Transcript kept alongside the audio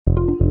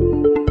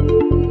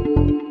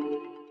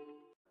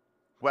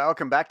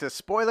Welcome back to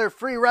Spoiler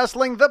Free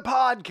Wrestling, the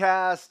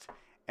podcast.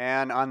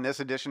 And on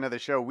this edition of the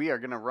show, we are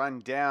going to run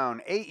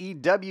down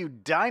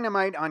AEW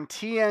Dynamite on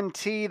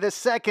TNT, the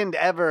second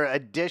ever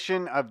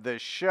edition of the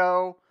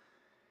show.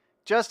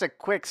 Just a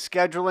quick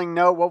scheduling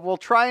note. What we'll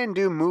try and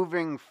do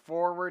moving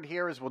forward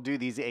here is we'll do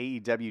these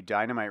AEW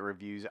Dynamite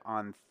reviews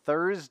on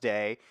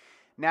Thursday.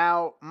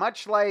 Now,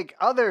 much like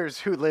others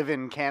who live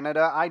in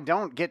Canada, I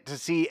don't get to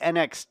see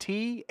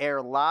NXT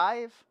air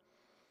live.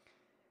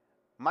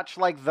 Much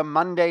like the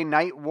Monday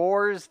Night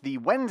Wars, the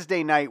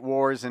Wednesday Night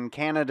Wars in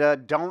Canada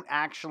don't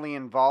actually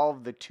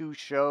involve the two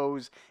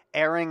shows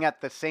airing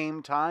at the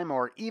same time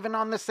or even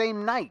on the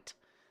same night.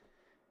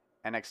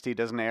 NXT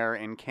doesn't air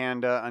in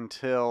Canada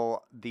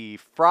until the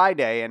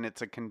Friday, and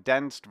it's a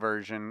condensed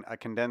version, a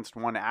condensed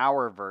 1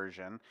 hour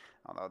version,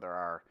 although there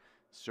are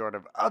sort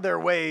of other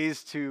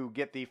ways to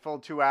get the full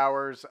 2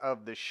 hours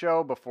of the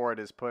show before it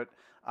is put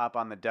up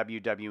on the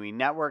WWE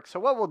Network. So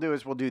what we'll do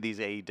is we'll do these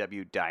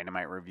AEW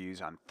Dynamite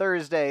reviews on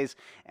Thursdays,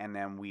 and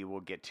then we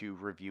will get to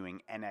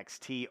reviewing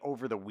NXT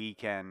over the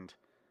weekend.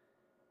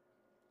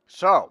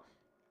 So,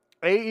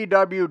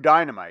 AEW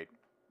Dynamite,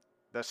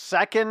 the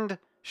second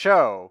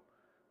show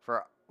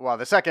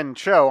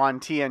on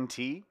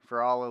TNT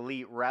for All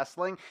Elite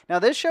Wrestling. Now,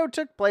 this show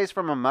took place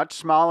from a much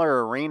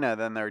smaller arena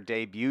than their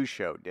debut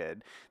show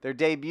did. Their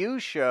debut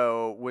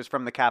show was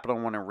from the Capital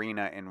One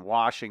Arena in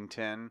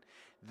Washington.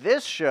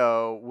 This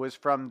show was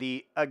from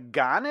the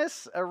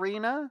Agganis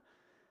Arena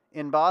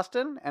in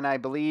Boston, and I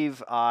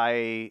believe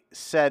I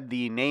said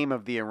the name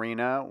of the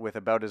arena with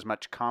about as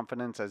much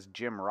confidence as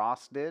Jim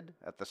Ross did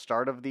at the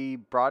start of the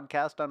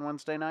broadcast on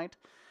Wednesday night.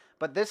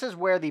 But this is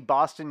where the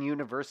Boston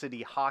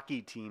University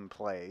hockey team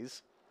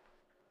plays.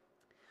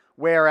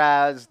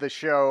 Whereas the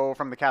show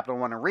from the Capital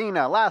One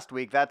Arena last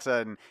week, that's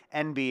an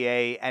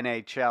NBA,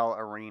 NHL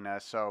arena.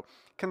 So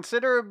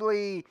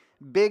considerably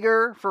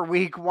bigger for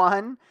week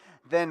one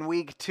than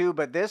week two.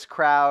 But this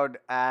crowd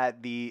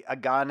at the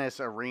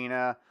Agganis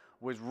Arena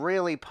was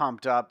really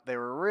pumped up. They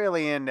were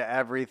really into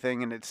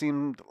everything, and it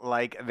seemed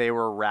like they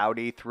were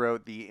rowdy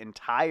throughout the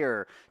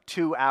entire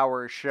 2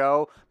 hour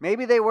show.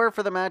 Maybe they were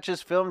for the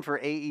matches filmed for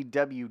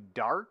AEW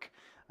Dark.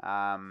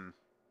 But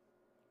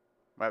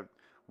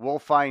we'll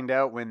find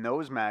out when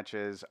those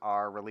matches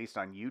are released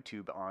on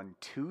YouTube on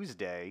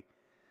Tuesday.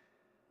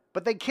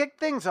 But they kicked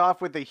things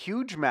off with a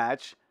huge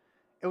match.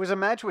 It was a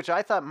match which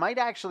I thought might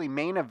actually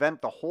main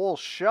event the whole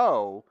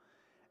show,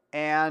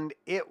 and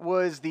it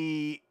was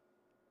the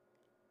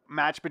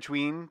match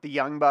between the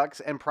Young Bucks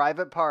and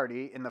Private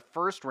Party in the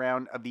first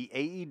round of the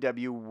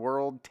AEW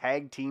World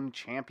Tag Team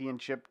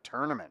Championship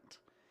Tournament.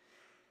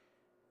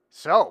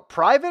 So,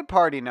 Private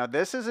Party, now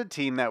this is a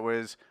team that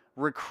was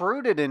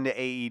recruited into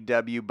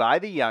AEW by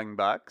the Young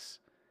Bucks.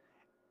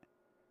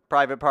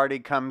 Private Party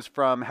comes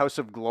from House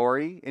of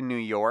Glory in New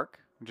York,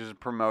 which is a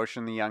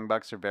promotion the Young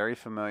Bucks are very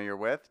familiar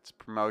with. It's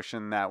a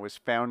promotion that was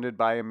founded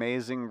by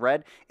Amazing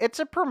Red. It's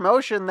a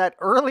promotion that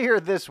earlier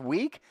this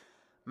week,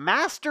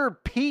 Master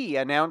P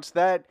announced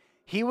that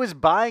he was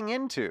buying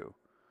into.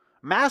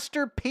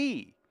 Master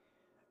P.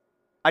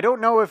 I don't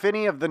know if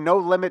any of the No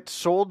Limit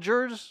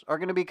soldiers are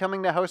going to be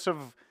coming to House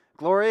of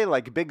Glory,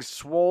 like Big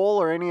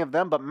Swole or any of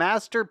them, but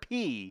Master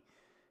P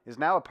is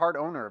now a part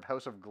owner of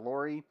House of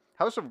Glory.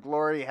 House of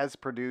Glory has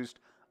produced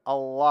a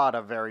lot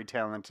of very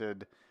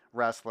talented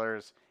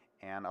wrestlers,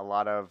 and a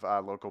lot of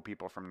local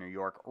people from New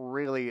York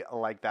really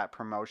like that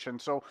promotion.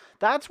 So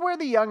that's where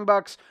the Young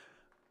Bucks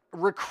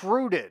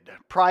recruited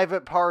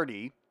Private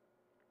Party.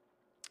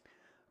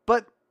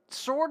 But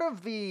sort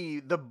of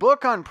the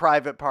book on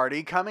Private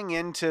Party coming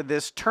into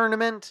this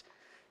tournament,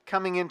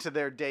 coming into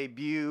their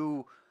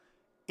debut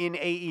in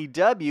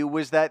AEW,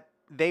 was that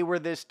they were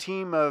this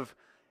team of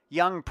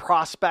young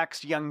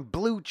prospects, young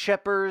blue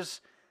chippers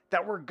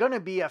that were going to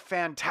be a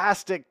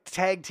fantastic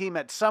tag team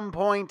at some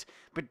point,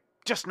 but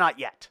just not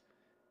yet.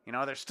 You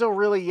know, they're still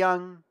really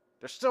young.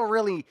 They're still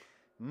really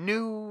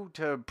new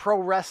to pro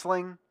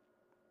wrestling.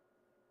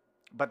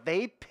 But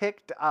they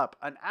picked up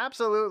an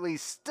absolutely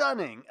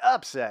stunning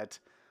upset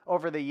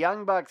over the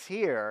Young Bucks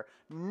here,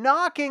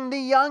 knocking the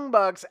Young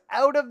Bucks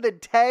out of the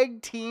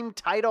tag team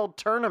title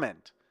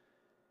tournament.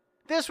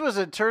 This was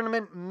a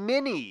tournament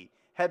many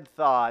had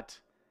thought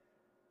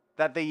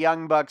that the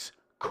Young Bucks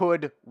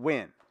could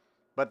win.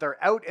 But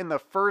they're out in the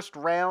first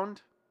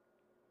round.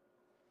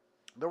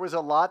 There was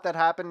a lot that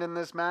happened in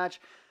this match.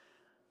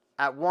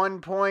 At one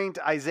point,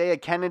 Isaiah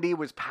Kennedy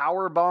was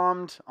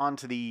powerbombed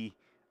onto the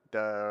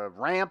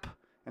ramp.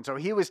 And so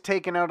he was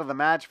taken out of the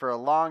match for a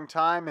long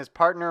time. His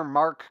partner,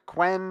 Mark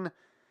Quinn,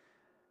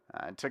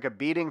 took a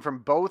beating from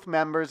both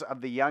members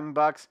of the Young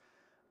Bucks.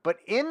 But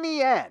in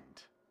the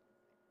end,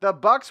 the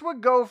Bucks would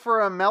go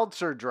for a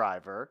Meltzer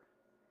driver,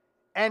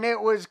 and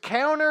it was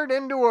countered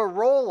into a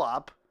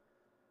roll-up,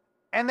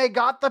 and they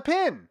got the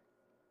pin.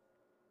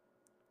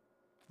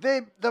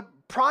 The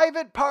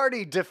Private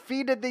Party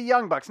defeated the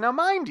Young Bucks. Now,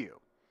 mind you,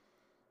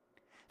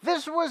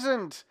 this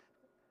wasn't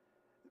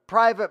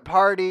Private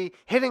Party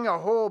hitting a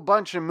whole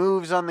bunch of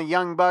moves on the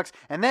Young Bucks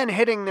and then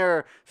hitting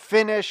their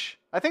finish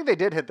I think they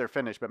did hit their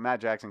finish, but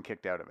Matt Jackson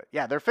kicked out of it.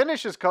 Yeah, their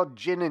finish is called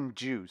Gin and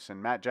Juice,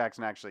 and Matt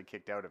Jackson actually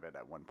kicked out of it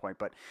at one point.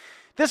 But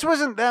this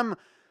wasn't them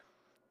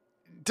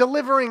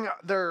delivering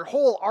their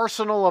whole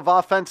arsenal of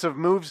offensive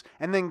moves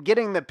and then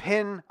getting the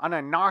pin on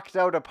a knocked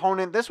out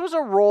opponent. This was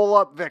a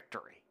roll-up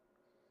victory.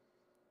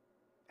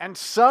 And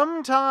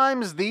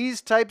sometimes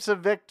these types of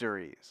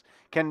victories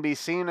can be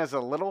seen as a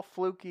little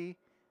fluky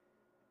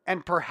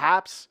and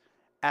perhaps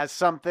as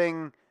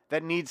something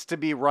that needs to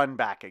be run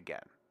back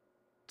again.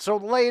 So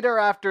later,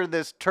 after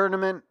this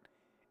tournament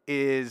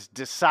is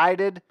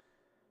decided,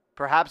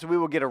 perhaps we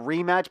will get a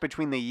rematch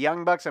between the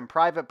Young Bucks and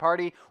Private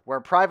Party, where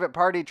Private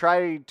Party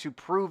tried to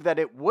prove that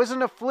it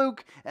wasn't a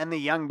fluke, and the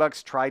Young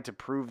Bucks tried to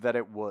prove that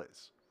it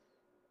was.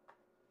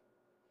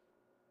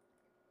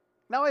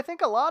 Now, I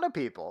think a lot of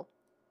people,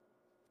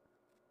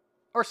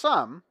 or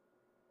some,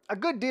 a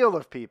good deal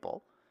of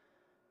people,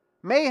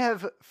 may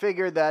have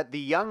figured that the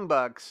Young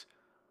Bucks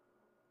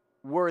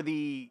were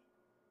the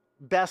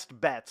best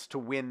bets to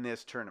win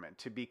this tournament,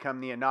 to become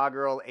the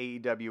inaugural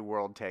AEW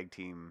World Tag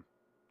Team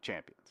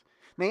Champions.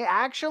 They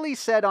actually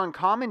said on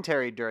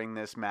commentary during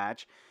this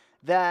match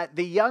that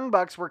the Young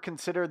Bucks were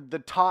considered the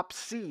top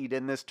seed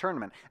in this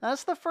tournament. And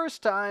that's the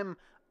first time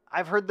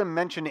I've heard them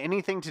mention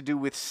anything to do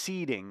with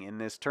seeding in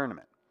this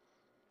tournament.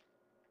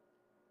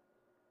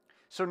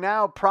 So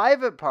now,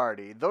 Private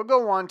Party, they'll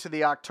go on to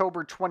the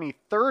October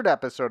 23rd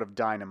episode of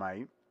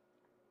Dynamite,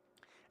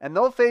 and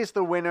they'll face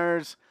the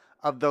winners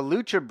of the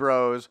Lucha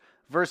Bros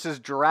versus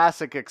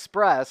Jurassic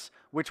Express,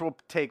 which will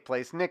take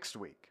place next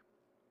week.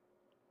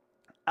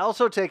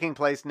 Also taking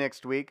place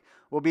next week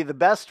will be the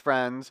Best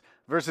Friends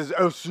versus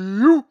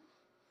SCU,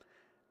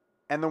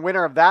 and the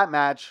winner of that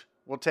match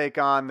will take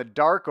on the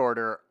Dark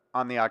Order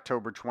on the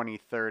October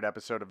 23rd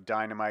episode of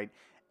Dynamite,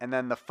 and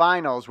then the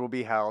finals will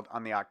be held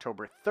on the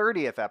October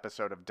 30th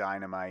episode of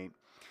Dynamite,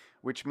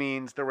 which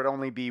means there would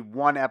only be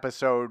one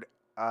episode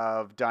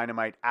of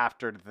Dynamite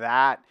after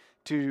that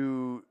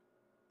to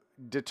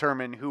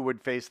determine who would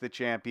face the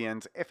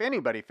champions, if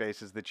anybody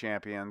faces the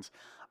champions,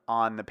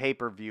 on the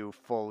pay-per-view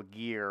Full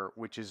Gear,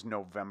 which is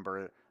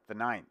November the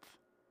 9th.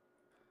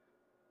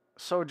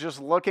 So just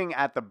looking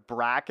at the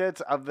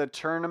brackets of the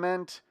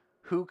tournament,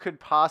 who could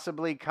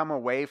possibly come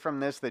away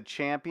from this the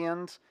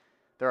champions?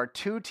 There are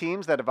two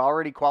teams that have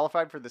already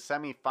qualified for the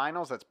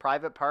semifinals. That's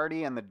Private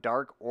Party and the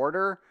Dark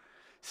Order.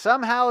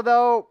 Somehow,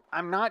 though,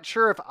 I'm not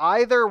sure if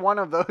either one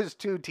of those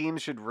two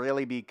teams should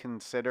really be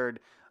considered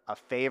a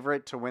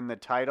favorite to win the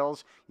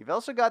titles. You've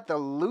also got the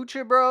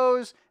Lucha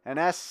Bros and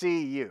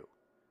SCU.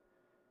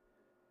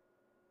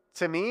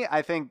 To me,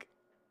 I think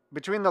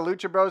between the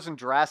Lucha Bros and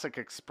Jurassic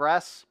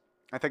Express,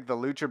 I think the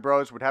Lucha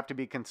Bros would have to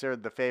be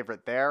considered the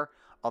favorite there.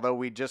 Although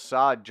we just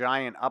saw a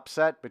giant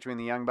upset between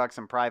the Young Bucks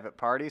and Private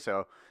Party.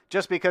 So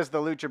just because the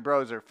Lucha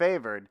Bros are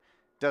favored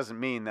doesn't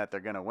mean that they're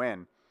going to win.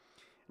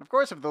 And of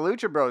course, if the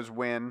Lucha Bros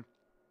win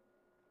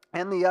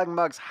and the Young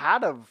Bucks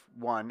had have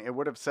won, it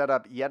would have set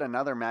up yet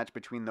another match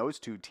between those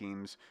two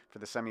teams for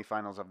the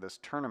semifinals of this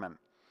tournament.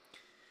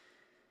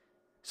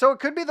 So it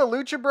could be the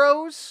Lucha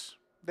Bros.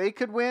 They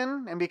could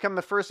win and become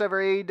the first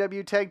ever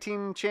AEW Tag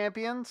Team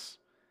Champions.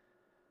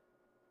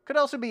 Could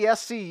also be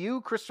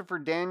SCU, Christopher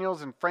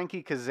Daniels and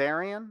Frankie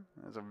Kazarian.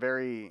 It's a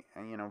very,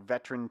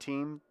 veteran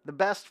team. The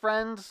Best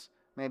Friends,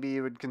 maybe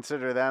you would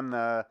consider them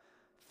the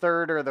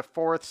third or the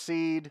fourth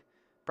seed.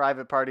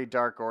 Private Party,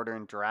 Dark Order,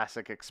 and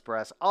Jurassic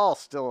Express, all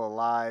still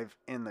alive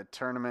in the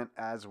tournament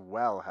as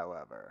well,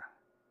 however.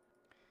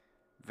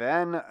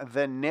 Then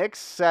the next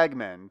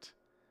segment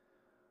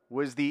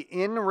was the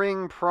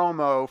in-ring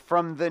promo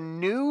from the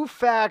new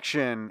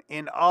faction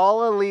in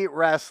All Elite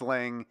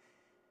Wrestling,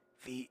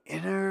 the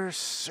Inner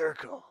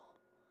Circle.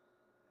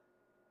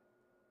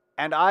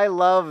 And I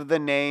love the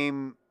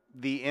name,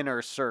 the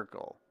Inner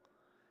Circle,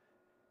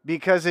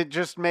 because it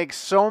just makes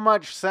so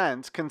much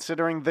sense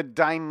considering the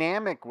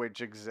dynamic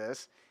which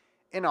exists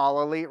in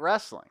All Elite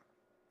Wrestling.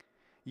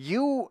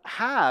 You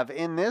have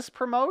in this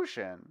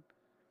promotion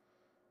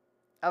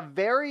a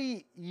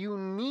very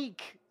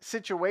unique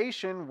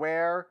situation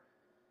where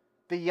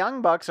the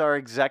Young Bucks are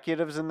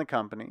executives in the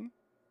company,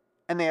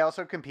 and they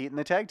also compete in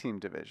the tag team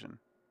division.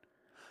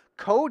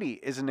 Cody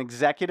is an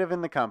executive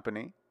in the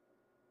company,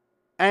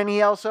 and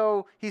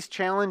he's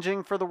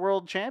challenging for the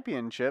world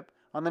championship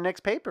on the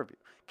next pay-per-view.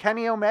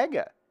 Kenny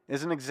Omega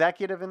is an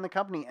executive in the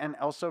company and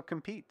also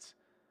competes.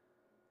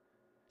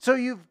 So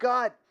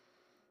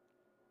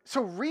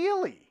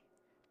really,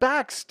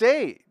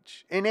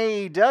 backstage in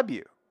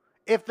AEW,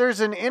 if there's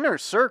an inner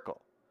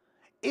circle,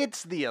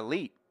 it's the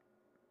Elite.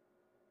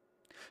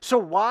 So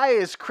why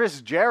is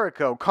Chris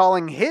Jericho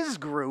calling his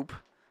group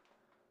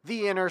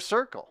the Inner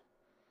Circle?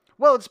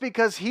 Well, it's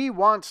because he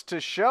wants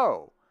to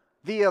show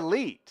the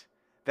Elite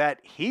that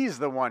he's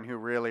the one who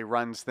really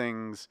runs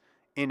things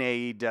in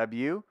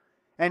AEW,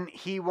 and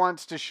he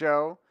wants to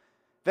show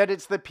that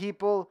it's the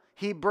people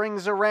he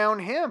brings around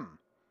him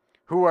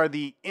who are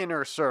the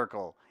Inner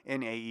Circle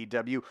in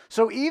AEW.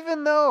 So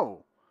even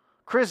though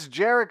Chris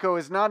Jericho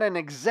is not an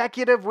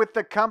executive with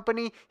the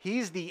company,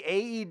 he's the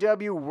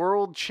AEW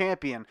World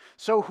Champion.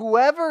 So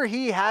whoever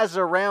he has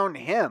around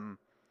him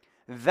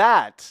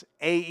That's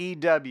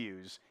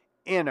AEW's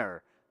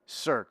Inner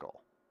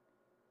Circle.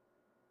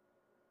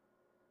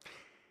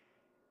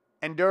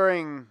 And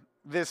during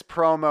this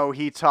promo,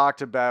 he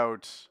talked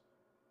about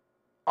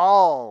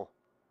all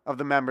of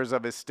the members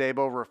of his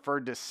stable,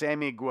 referred to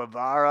Sammy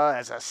Guevara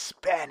as a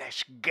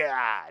Spanish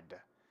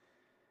god,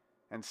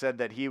 and said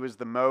that he was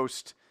the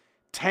most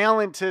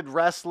talented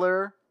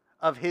wrestler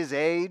of his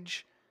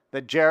age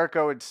that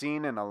Jericho had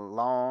seen in a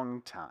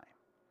long time.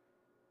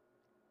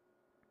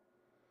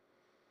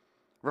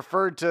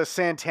 Referred to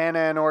Santana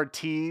and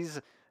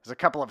Ortiz as a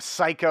couple of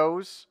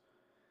psychos,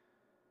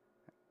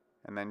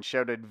 and then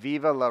shouted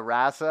Viva la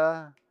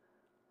Raza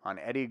on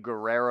Eddie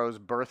Guerrero's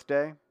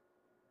birthday,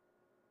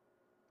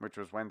 which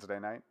was Wednesday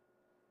night.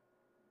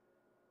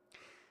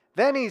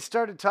 Then he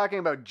started talking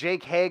about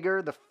Jake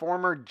Hager, the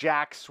former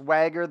Jack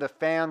Swagger. The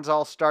fans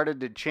all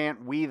started to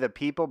chant "We the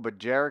People," but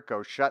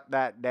Jericho shut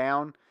that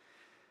down,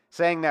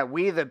 saying that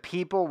 "We the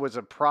People" was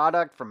a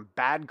product from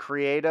bad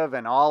creative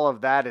and all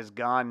of that is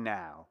gone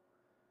now.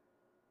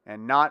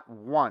 And not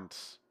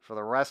once for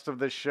the rest of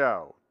the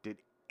show did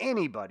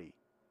anybody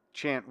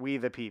chant "We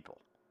the People."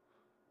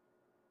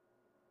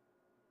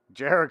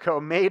 Jericho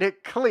made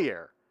it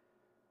clear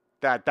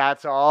that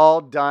that's all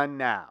done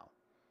now.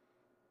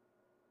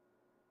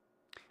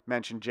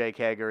 Mentioned Jake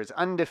Hager is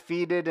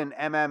undefeated in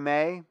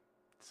MMA.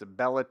 It's a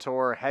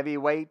Bellator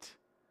heavyweight.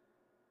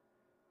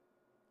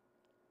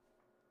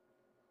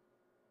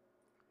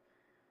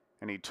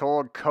 And he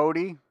told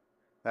Cody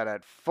that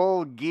at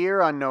Full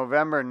Gear on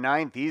November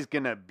 9th, he's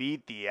going to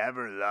beat the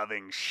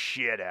ever-loving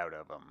shit out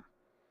of him.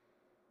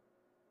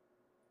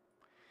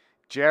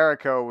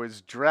 Jericho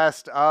was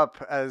dressed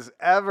up as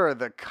ever,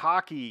 the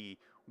cocky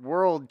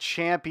world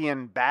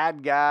champion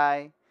bad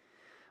guy,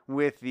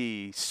 with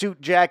the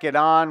suit jacket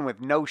on with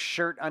no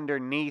shirt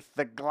underneath,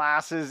 the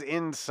glasses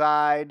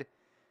inside.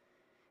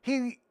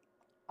 He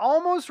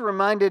almost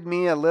reminded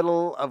me a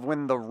little of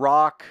when The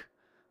Rock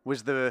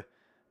was the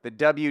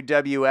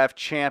WWF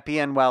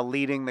champion while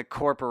leading the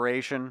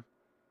corporation.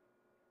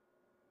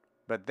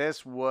 But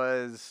this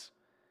was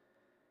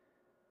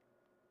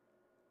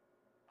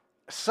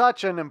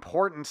such an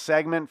important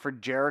segment for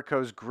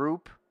Jericho's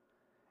group.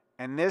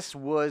 And this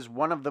was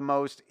one of the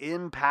most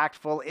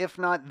impactful, if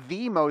not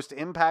the most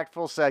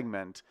impactful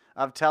segment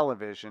of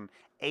television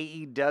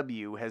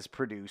AEW has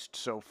produced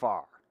so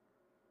far.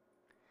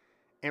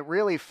 It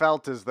really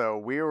felt as though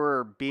we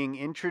were being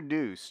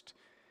introduced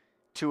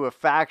to a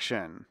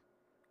faction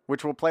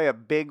which will play a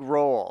big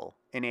role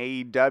in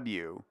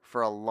AEW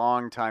for a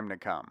long time to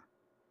come.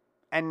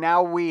 And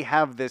now we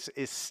have this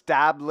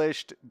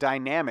established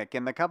dynamic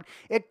in the company.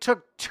 It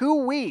took 2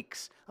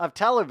 weeks of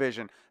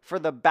television for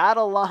the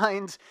battle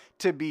lines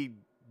to be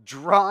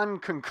drawn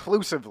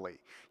conclusively.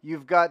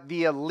 You've got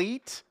the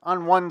Elite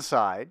on one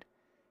side,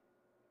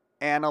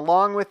 and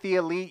along with the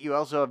Elite, you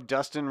also have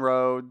Dustin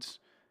Rhodes,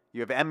 you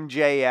have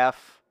MJF,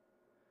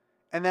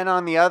 and then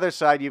on the other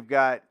side, you've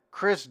got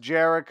Chris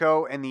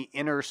Jericho and the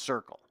Inner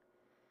Circle.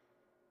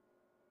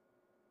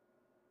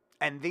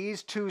 And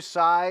these two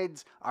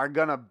sides are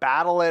going to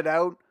battle it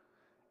out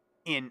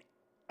in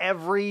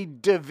every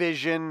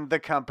division the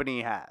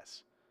company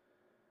has.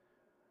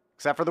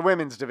 Except for the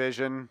women's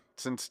division,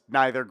 since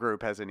neither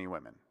group has any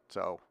women.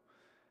 So,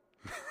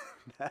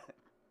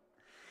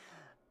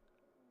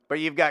 but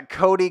you've got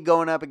Cody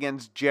going up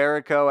against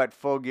Jericho at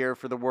Full Gear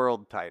for the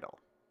world title.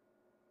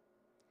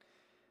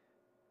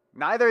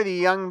 Neither the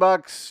Young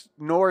Bucks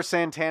nor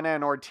Santana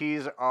and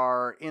Ortiz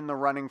are in the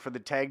running for the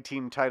tag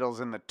team titles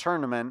in the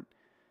tournament.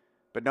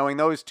 But knowing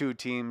those two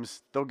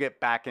teams, they'll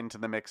get back into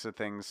the mix of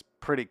things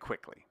pretty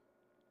quickly.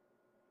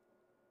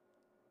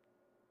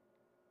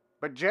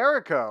 But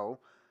Jericho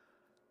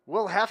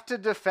will have to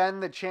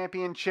defend the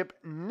championship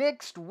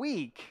next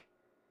week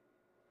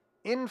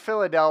in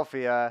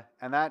Philadelphia.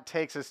 And that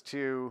takes us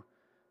to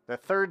the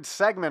third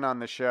segment on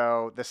the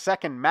show, the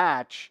second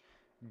match.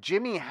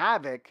 Jimmy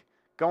Havoc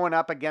going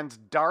up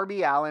against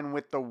Darby Allin,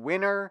 with the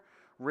winner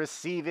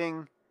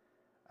receiving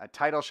a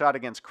title shot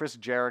against Chris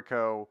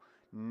Jericho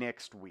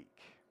next week.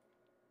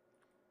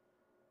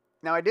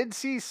 Now, I did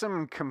see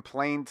some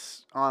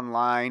complaints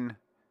online,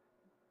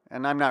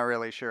 and I'm not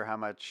really sure how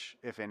much,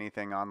 if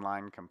anything,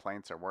 online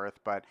complaints are worth,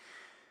 but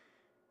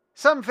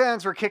some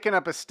fans were kicking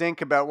up a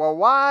stink about, well,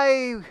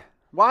 why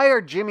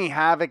are Jimmy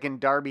Havoc and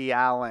Darby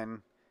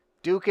Allin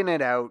duking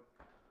it out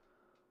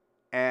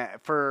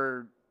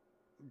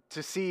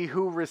to see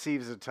who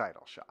receives a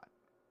title shot?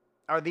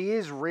 Are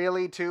these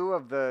really two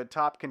of the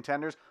top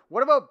contenders?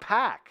 What about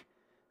Pac,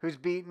 who's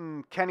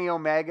beaten Kenny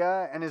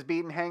Omega and has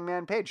beaten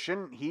Hangman Page?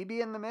 Shouldn't he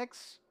be in the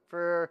mix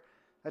for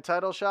a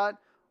title shot?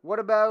 What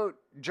about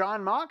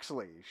Jon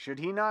Moxley? Should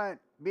he not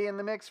be in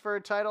the mix for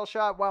a title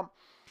shot? Well,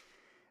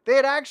 they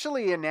had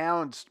actually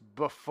announced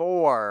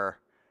before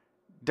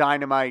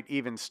Dynamite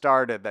even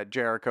started that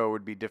Jericho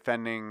would be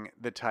defending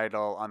the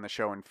title on the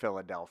show in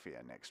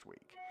Philadelphia next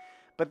week.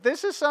 But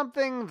this is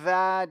something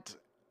that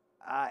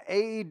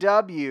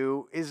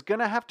AEW is going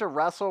to have to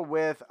wrestle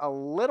with a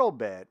little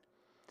bit,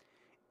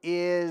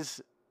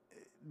 is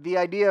the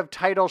idea of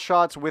title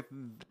shots with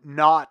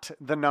not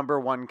the number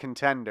one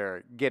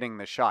contender getting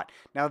the shot.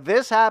 Now,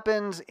 this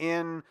happens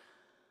in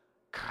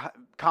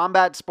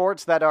combat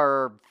sports that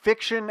are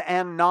fiction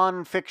and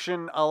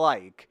non-fiction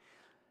alike.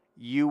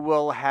 You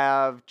will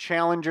have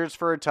challengers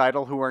for a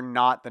title who are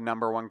not the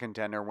number one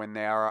contender when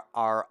there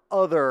are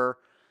other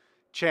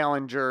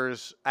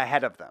challengers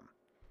ahead of them.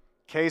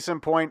 Case in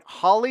point,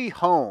 Holly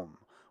Holm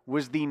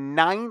was the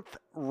 9th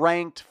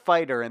ranked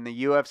fighter in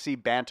the UFC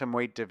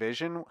bantamweight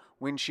division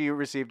when she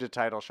received a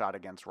title shot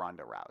against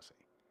Ronda Rousey.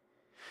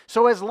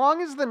 So as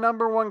long as the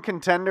number one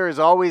contender is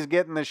always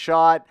getting the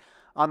shot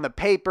on the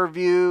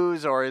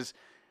pay-per-views or is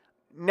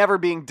never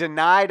being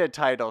denied a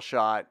title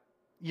shot,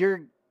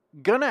 you're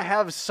going to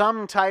have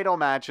some title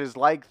matches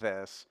like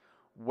this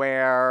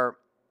where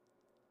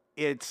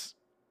it's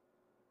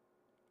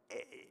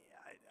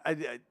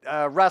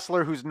a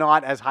wrestler who's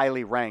not as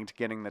highly ranked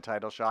getting the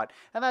title shot,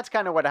 and that's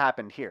kind of what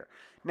happened here.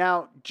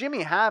 Now,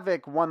 Jimmy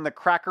Havoc won the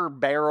Cracker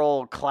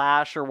Barrel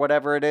Clash or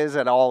whatever it is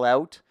at All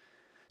Out.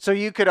 So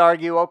you could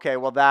argue, okay,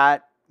 well,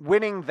 that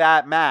winning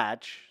that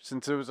match,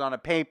 since it was on a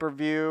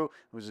pay-per-view,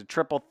 it was a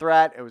triple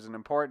threat, it was an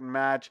important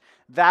match,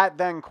 that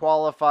then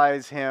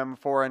qualifies him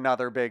for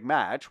another big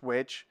match,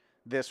 which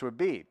this would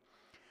be.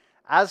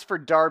 As for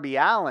Darby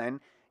Allin,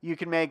 you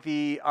can make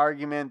the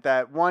argument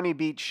that, one, he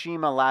beat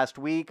Shima last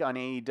week on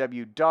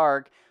AEW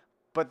Dark,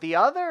 but the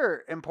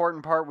other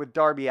important part with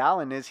Darby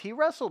Allin is he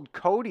wrestled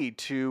Cody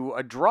to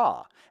a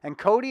draw, and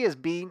Cody has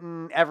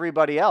beaten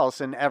everybody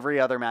else in every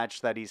other match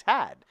that he's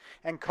had,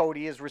 and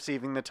Cody is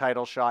receiving the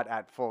title shot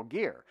at Full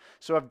Gear.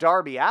 So if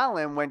Darby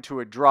Allin went to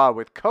a draw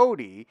with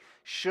Cody,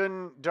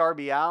 shouldn't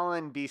Darby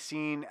Allin be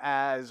seen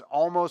as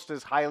almost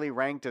as highly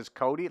ranked as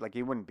Cody? Like,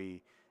 he wouldn't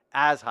be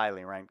as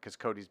highly ranked because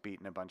Cody's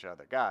beaten a bunch of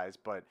other guys,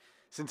 but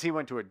since he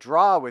went to a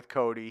draw with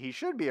Cody, he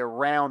should be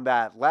around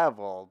that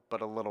level,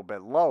 but a little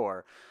bit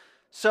lower.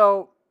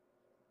 So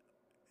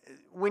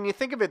when you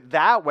think of it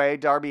that way,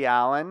 Darby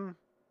Allin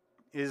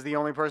is the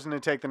only person to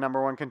take the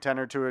number one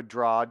contender to a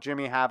draw.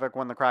 Jimmy Havoc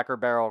won the Cracker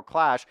Barrel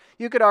Clash.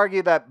 You could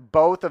argue that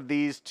both of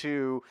these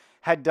two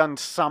had done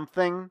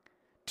something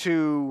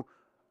to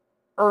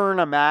earn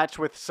a match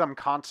with some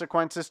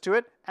consequences to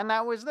it, and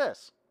that was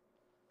this.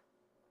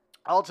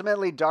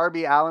 Ultimately,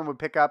 Darby Allin would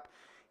pick up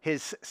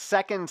his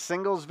second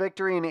singles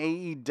victory in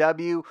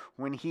AEW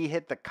when he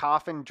hit the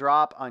coffin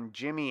drop on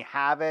Jimmy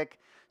Havoc.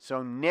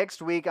 So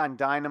next week on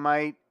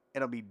Dynamite,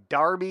 it'll be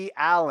Darby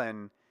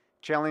Allin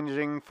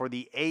challenging for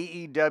the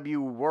AEW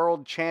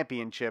World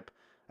Championship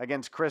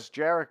against Chris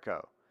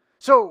Jericho.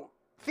 So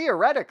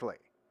theoretically,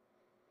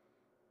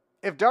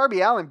 if Darby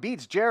Allin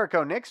beats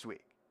Jericho next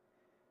week,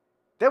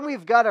 then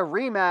we've got a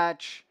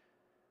rematch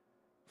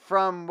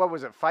from, what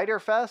was it, Fyter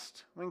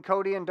Fest, when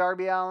Cody and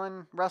Darby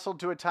Allin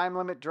wrestled to a time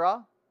limit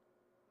draw?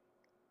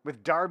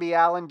 With Darby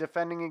Allin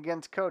defending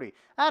against Cody.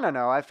 I don't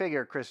know. I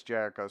figure Chris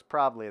Jericho's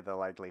probably the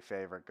likely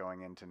favorite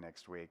going into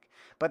next week.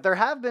 But there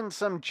have been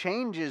some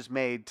changes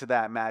made to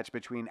that match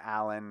between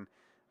Allin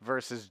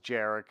versus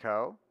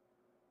Jericho.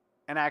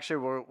 And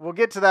actually, we'll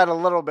get to that a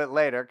little bit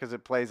later because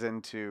it plays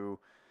into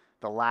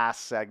the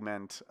last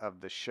segment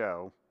of the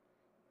show.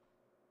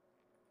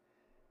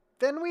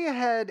 Then we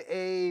had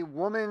a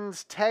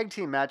women's tag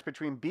team match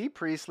between Bea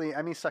Priestley,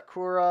 Emi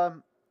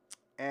Sakura,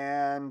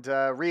 and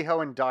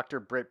Riho and Dr.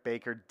 Britt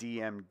Baker,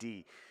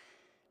 DMD.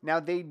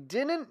 Now, they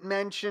didn't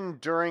mention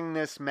during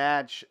this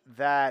match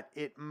that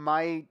it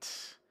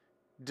might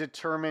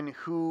determine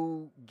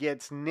who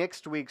gets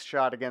next week's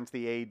shot against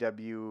the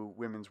AEW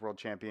Women's World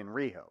Champion,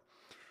 Riho.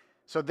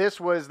 So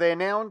they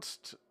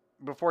announced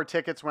before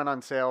tickets went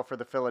on sale for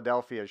the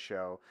Philadelphia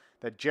show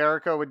that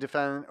Jericho would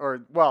defend,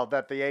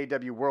 that the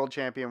AEW World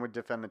Champion would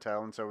defend the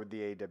title, and so would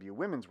the AEW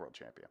Women's World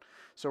Champion.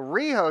 So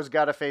Riho's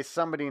got to face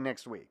somebody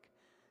next week.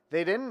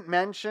 They didn't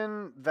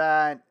mention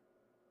that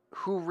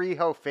who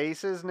Riho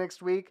faces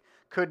next week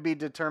could be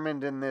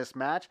determined in this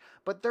match,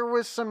 but there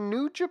was some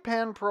New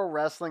Japan Pro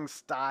Wrestling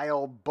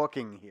style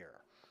booking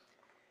here.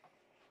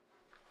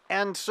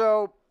 And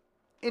so,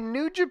 in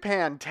New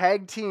Japan,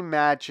 tag team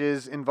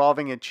matches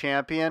involving a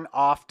champion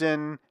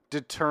often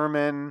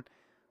determine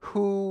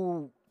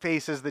who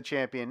faces the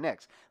champion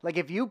next. Like,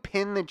 if you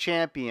pin the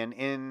champion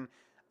in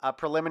a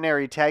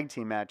preliminary tag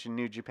team match in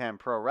New Japan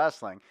Pro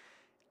Wrestling,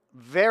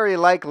 very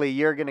likely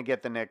you're going to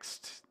get the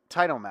next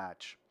title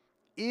match.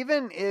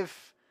 Even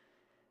if,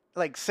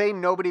 like, say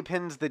nobody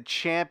pins the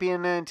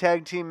champion in a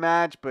tag team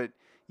match, but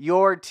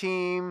your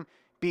team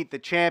beat the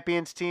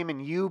champion's team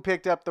and you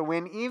picked up the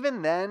win,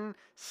 even then,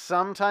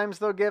 sometimes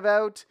they'll give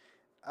out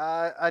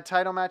a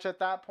title match at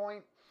that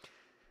point.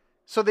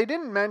 So they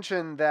didn't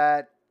mention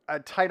that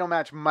a title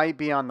match might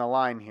be on the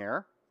line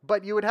here,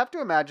 but you would have to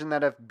imagine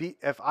that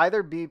if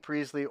either Bea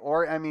Priestley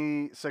or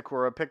Emi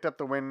Sakura picked up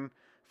the win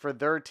for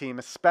their team,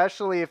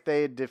 especially if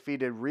they had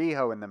defeated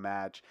Riho in the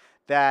match,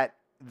 that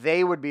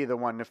they would be the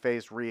one to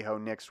face Riho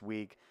next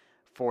week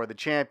for the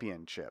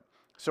championship.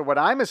 So what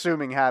I'm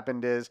assuming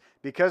happened is,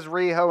 because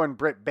Riho and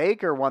Britt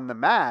Baker won the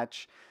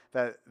match,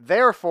 that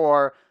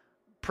therefore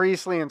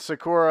Priestley and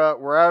Sakura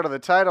were out of the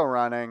title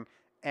running,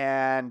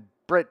 and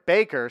Britt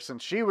Baker,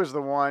 since she was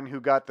the one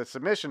who got the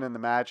submission in the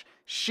match,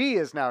 she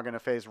is now going to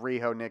face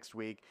Riho next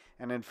week.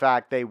 And in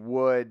fact, they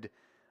would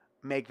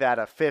make that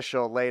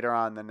official later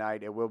on the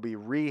night. It will be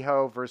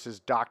Riho versus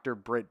Dr.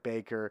 Britt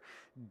Baker,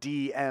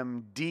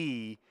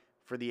 DMD,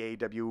 for the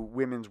AEW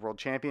Women's World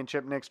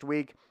Championship next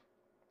week.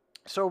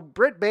 So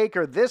Britt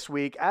Baker this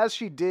week, as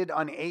she did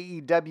on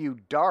AEW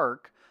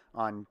Dark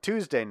on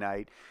Tuesday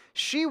night,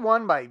 she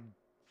won by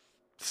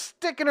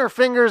sticking her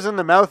fingers in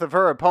the mouth of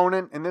her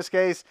opponent, in this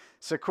case,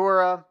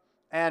 Sakura,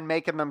 and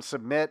making them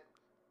submit.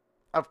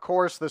 Of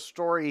course, the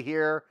story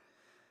here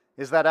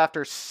is that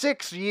after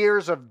 6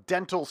 years of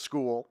dental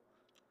school,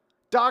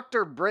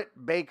 Dr.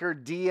 Britt Baker,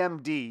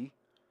 DMD,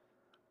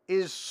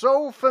 is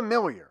so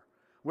familiar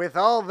with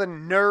all the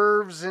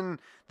nerves in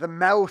the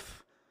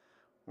mouth,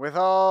 with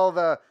all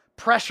the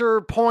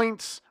pressure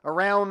points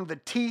around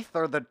the teeth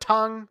or the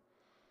tongue,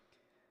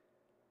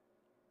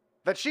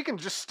 that she can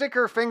just stick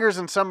her fingers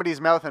in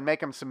somebody's mouth and make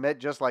them submit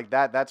just like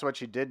that. That's what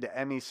she did to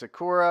Emi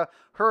Sakura.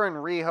 Her and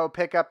Riho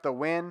pick up the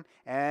win.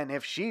 And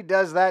if she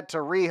does that to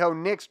Riho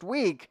next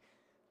week,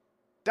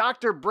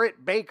 Dr.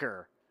 Britt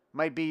Baker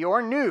might be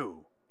your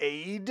new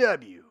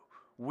AEW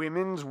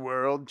Women's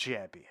World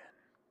Champion.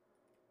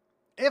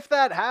 If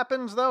that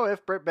happens, though,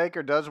 if Britt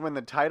Baker does win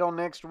the title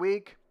next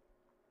week,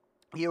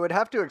 you would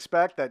have to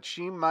expect that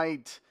she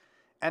might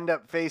end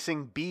up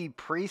facing Bea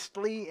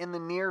Priestley in the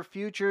near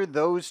future.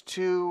 Those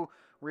two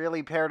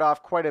really paired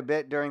off quite a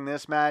bit during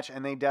this match,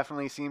 and they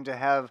definitely seem to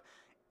have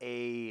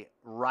a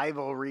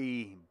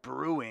rivalry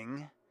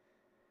brewing.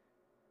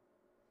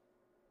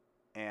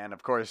 And,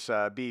 of course,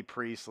 Bea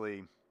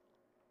Priestley.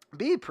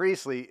 Bea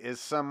Priestley is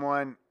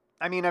someone,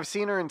 I mean, I've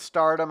seen her in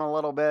Stardom a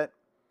little bit,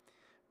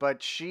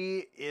 but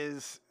she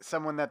is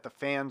someone that the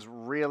fans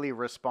really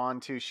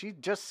respond to. She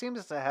just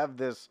seems to have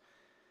this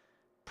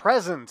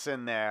presence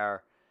in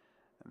there,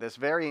 this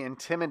very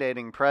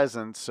intimidating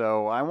presence.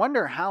 So I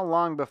wonder how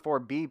long before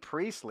Bea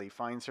Priestley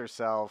finds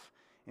herself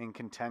in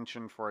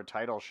contention for a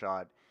title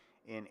shot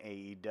in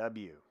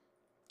AEW.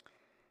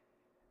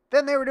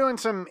 Then they were doing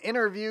some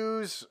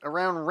interviews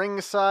around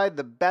ringside.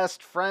 The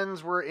Best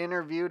Friends were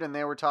interviewed, and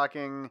they were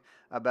talking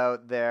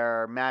about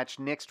their match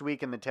next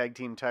week in the tag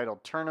team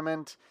title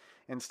tournament.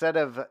 Instead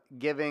of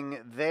giving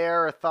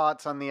their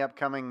thoughts on the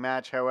upcoming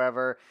match,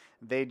 however,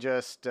 they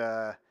just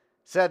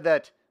said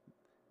that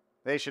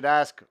they should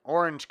ask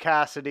Orange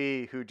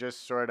Cassidy, who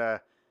just sort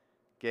of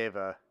gave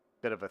a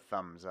bit of a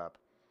thumbs up.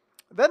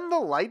 Then the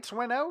lights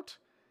went out,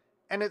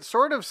 and it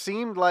sort of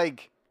seemed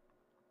like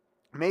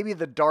maybe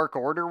the Dark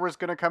Order was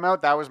going to come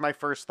out. That was my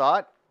first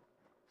thought.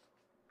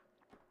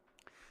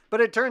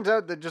 But it turns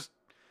out that just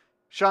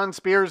Shawn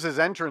Spears'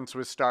 entrance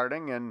was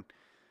starting, and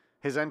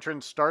his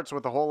entrance starts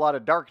with a whole lot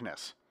of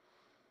darkness.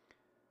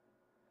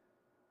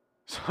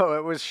 So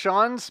it was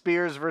Shawn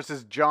Spears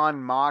versus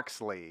Jon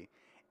Moxley.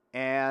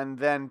 And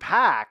then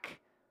Pac,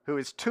 who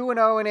is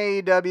 2-0 in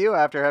AEW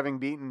after having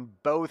beaten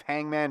both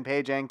Hangman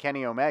Page and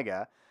Kenny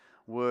Omega,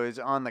 was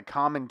on the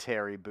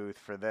commentary booth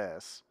for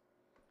this.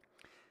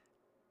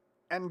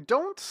 And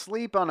don't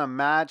sleep on a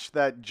match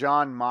that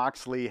Jon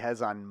Moxley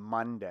has on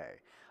Monday.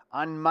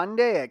 On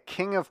Monday at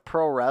King of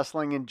Pro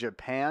Wrestling in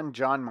Japan,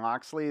 Jon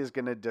Moxley is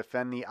going to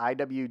defend the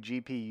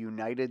IWGP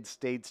United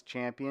States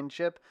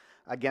Championship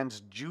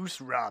against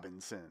Juice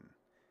Robinson.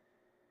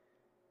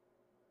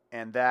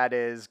 And that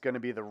is going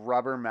to be the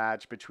rubber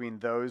match between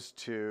those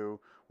two.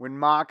 When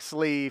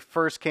Moxley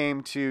first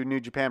came to New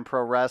Japan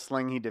Pro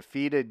Wrestling, he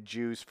defeated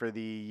Juice for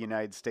the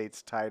United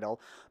States title.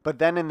 But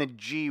then in the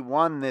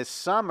G1 this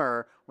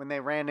summer, when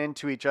they ran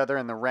into each other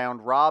in the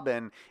round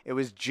robin, it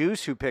was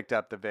Juice who picked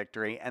up the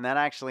victory, and that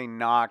actually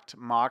knocked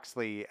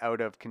Moxley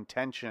out of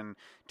contention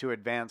to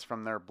advance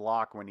from their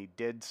block when he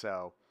did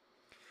so.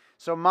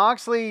 So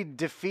Moxley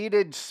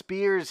defeated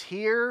Spears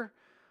here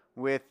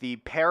with the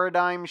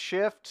paradigm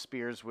shift.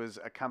 Spears was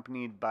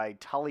accompanied by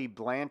Tully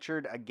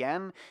Blanchard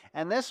again.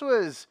 And this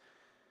was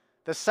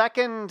the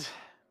second,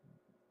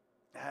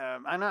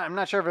 I'm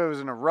not sure if it was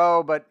in a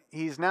row, but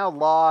he's now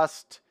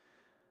lost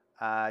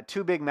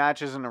 2 big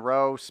matches in a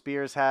row.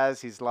 Spears has.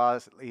 He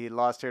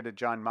lost here to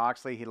Jon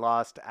Moxley. He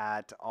lost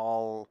at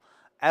All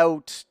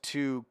Out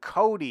to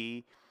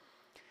Cody.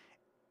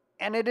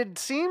 And it had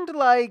seemed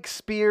like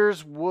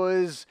Spears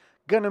was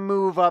going to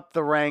move up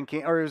the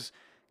ranking, or was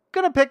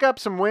going to pick up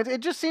some wins.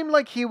 It just seemed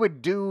like he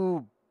would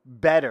do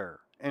better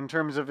in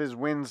terms of his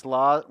wins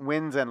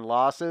and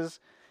losses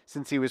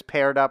since he was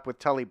paired up with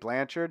Tully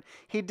Blanchard.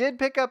 He did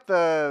pick up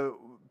the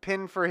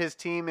pin for his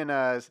team in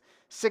a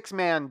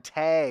 6-man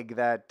tag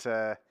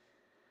that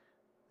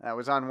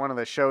was on one of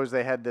the shows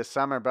they had this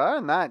summer. But other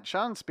than that,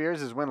 Shawn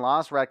Spears'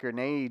 win-loss record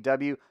in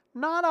AEW,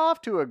 not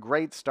off to a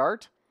great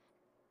start.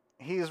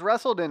 He's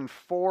wrestled in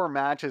 4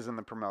 matches in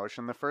the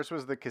promotion. The first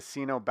was the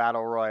Casino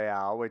Battle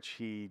Royale, which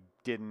he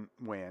didn't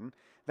win.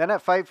 Then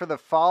at Fight for the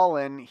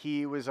Fallen,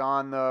 he was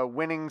on the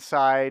winning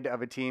side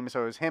of a team.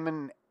 So it was him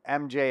and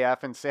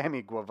MJF and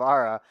Sammy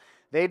Guevara.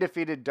 They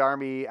defeated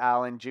Darby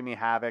Allin, Jimmy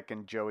Havoc,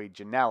 and Joey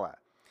Janela.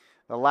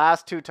 The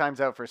last 2 times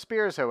out for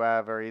Spears,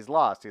 however, he's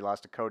lost. He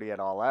lost to Cody at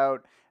All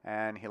Out,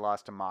 and he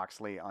lost to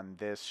Moxley on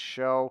this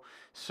show.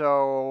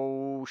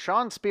 So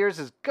Shawn Spears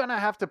is going to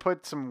have to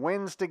put some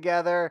wins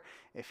together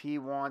if he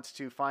wants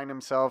to find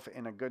himself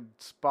in a good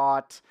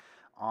spot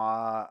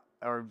or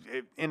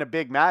in a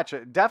big match.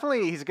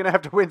 Definitely he's going to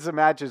have to win some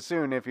matches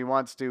soon if he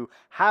wants to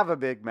have a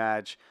big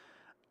match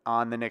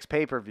on the next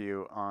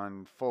pay-per-view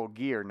on Full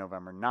Gear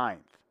November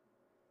 9th.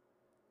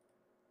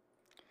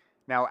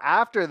 Now,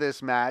 after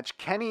this match,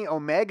 Kenny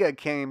Omega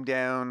came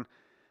down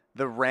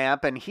the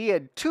ramp, and he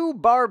had 2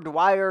 barbed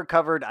wire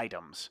covered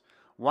items.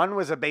 One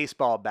was a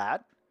baseball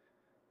bat.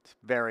 It's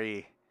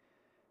very,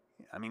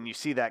 you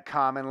see that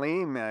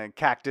commonly.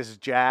 Cactus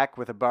Jack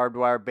with a barbed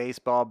wire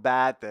baseball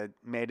bat that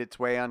made its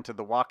way onto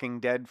The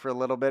Walking Dead for a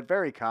little bit.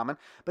 Very common.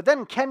 But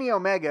then Kenny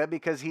Omega,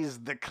 because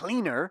he's the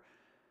cleaner,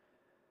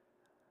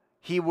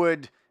 he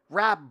would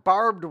wrap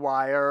barbed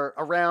wire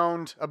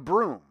around a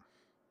broom.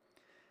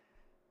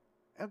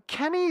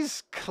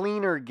 Kenny's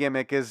cleaner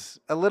gimmick is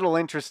a little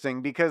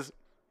interesting because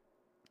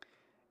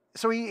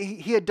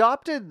he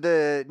adopted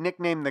the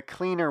nickname The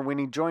Cleaner when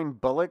he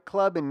joined Bullet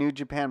Club in New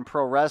Japan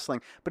Pro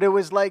Wrestling, but it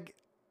was like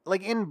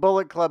in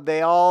Bullet Club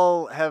they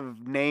all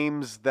have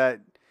names that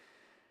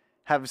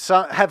have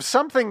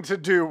something to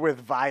do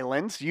with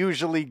violence,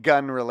 usually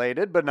gun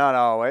related, but not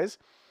always.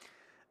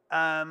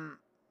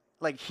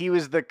 Like he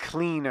was the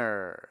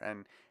Cleaner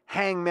and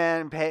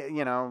Hangman,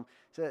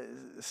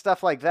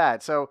 stuff like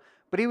that.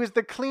 But he was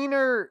the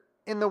Cleaner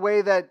in the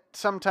way that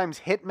sometimes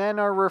hitmen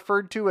are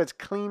referred to as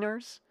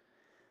cleaners.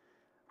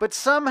 But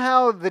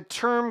somehow the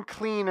term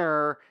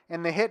cleaner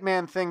and the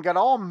hitman thing got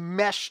all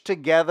meshed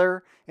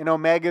together in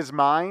Omega's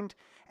mind.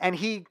 And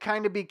he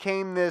kind of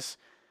became this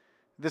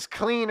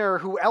cleaner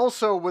who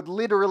also would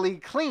literally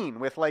clean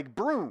with like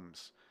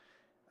brooms.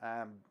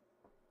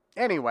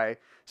 Anyway,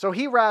 so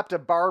he wrapped a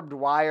barbed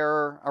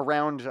wire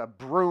around a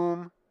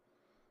broom.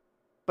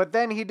 But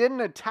then he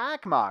didn't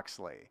attack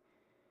Moxley.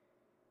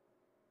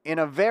 In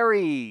a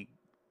very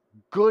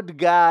good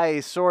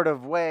guy sort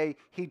of way,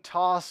 he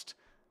tossed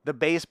the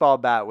baseball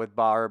bat with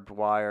barbed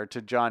wire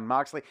to Jon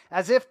Moxley,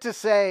 as if to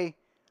say,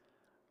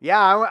 yeah,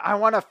 I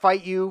want to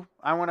fight you.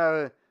 I want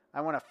to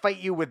fight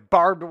you with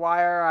barbed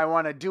wire. I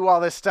want to do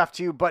all this stuff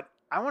to you, but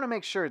I want to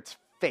make sure it's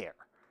fair.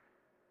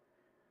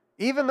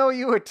 Even though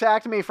you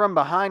attacked me from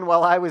behind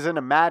while I was in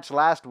a match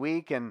last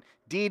week and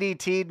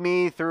DDT'd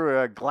me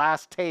through a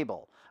glass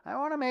table, I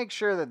want to make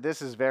sure that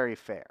this is very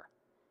fair.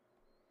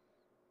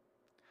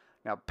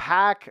 Now,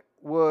 Pac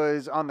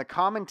was on the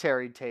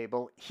commentary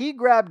table. He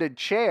grabbed a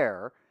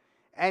chair,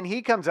 and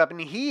he comes up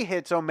and he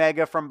hits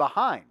Omega from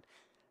behind.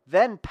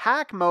 Then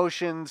Pac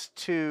motions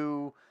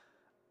to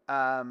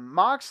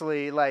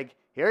Moxley, like,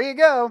 here you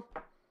go.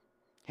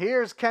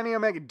 Here's Kenny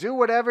Omega. Do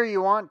whatever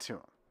you want to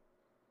him.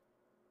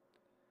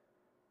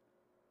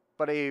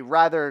 But a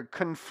rather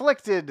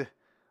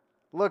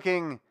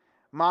conflicted-looking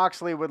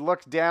Moxley would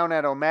look down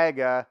at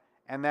Omega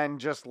and then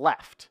just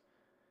left.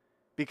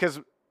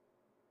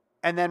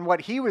 And then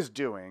what he was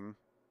doing,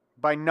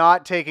 by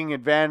not taking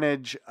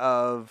advantage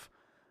of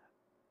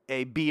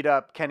a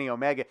beat-up Kenny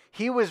Omega,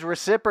 he was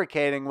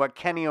reciprocating what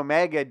Kenny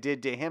Omega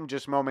did to him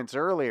just moments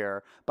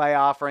earlier by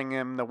offering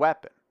him the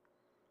weapon.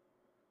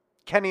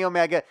 Kenny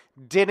Omega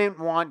didn't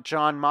want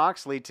Jon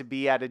Moxley to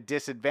be at a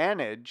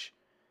disadvantage.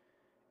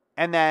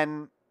 And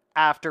then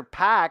after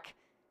Pac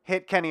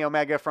hit Kenny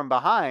Omega from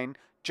behind,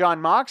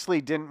 Jon Moxley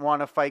didn't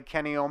want to fight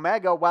Kenny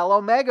Omega while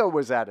Omega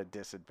was at a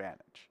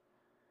disadvantage.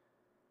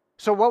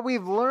 So what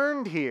we've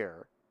learned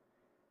here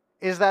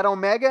is that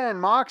Omega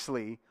and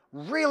Moxley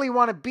really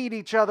want to beat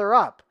each other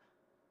up.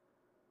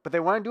 But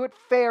they want to do it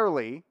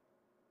fairly.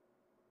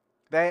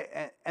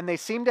 They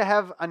seem to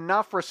have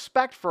enough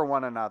respect for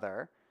one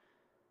another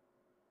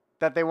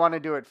that they want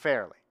to do it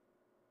fairly.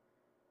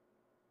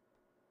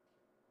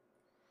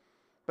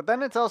 But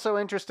then it's also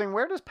interesting,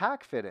 where does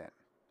Pac fit in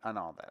on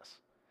all this?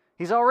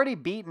 He's already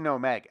beaten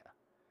Omega.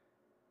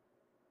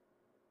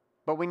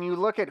 But when you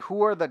look at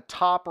who are the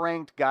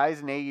top-ranked guys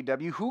in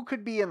AEW, who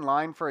could be in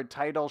line for a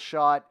title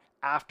shot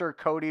after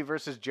Cody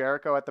versus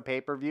Jericho at the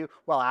pay-per-view?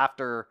 Well,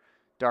 after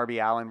Darby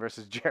Allin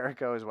versus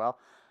Jericho as well.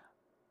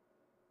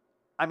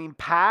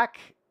 Pac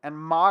and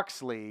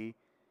Moxley,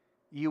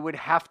 you would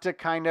have to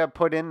kind of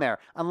put in there.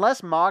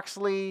 Unless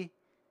Omega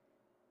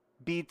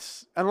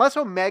beats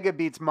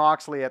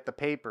Moxley at the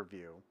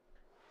pay-per-view.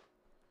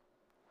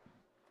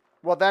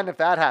 Well, then if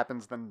that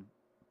happens, then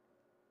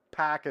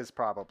Pac is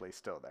probably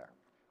still there.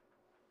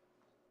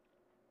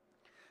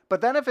 But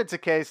then if it's a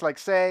case like,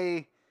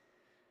 say,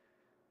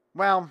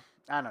 well,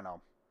 I don't know.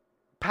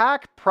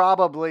 Pac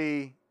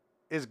probably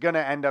is going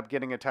to end up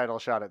getting a title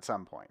shot at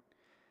some point.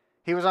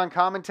 He was on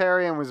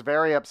commentary and was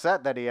very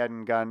upset that he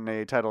hadn't gotten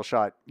a title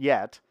shot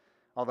yet,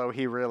 although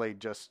he really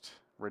just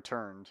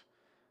returned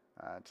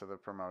to the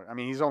promotion.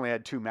 He's only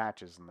had 2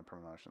 matches in the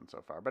promotion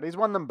so far, but he's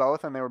won them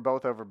both, and they were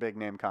both over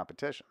big-name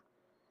competition.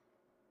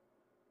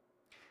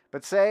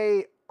 But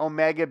say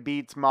Omega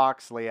beats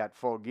Moxley at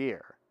Full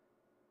Gear,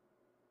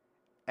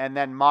 and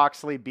then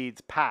Moxley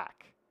beats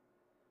Pac.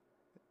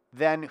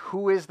 then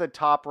who is the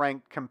top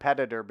ranked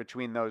competitor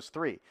between those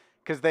three?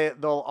 Because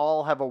they'll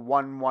all have a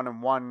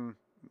 1-1-1,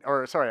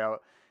 or sorry,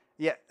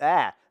 they'll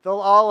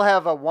all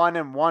have a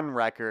 1-1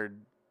 record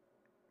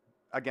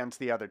against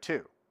the other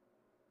two.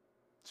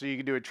 So you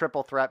could do a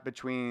triple threat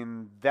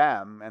between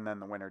them, and then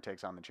the winner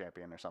takes on the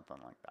champion or something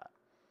like that.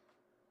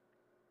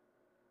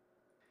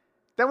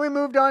 Then we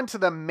moved on to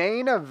the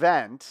main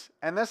event,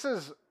 and this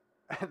is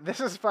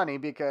funny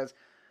because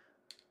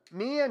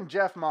me and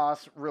Jeff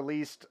Moss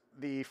released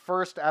the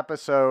first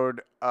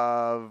episode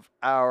of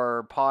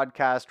our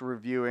podcast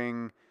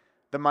reviewing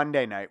the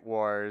Monday Night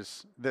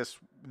Wars this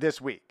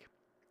week.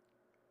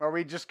 Or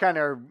we just kind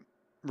of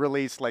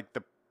released like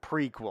the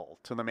prequel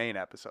to the main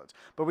episodes.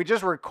 But we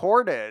just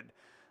recorded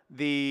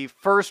the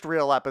first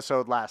real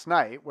episode last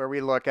night where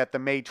we look at the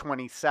May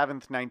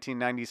 27th,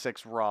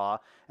 1996 Raw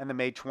and the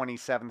May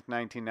 27th,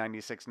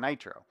 1996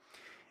 Nitro.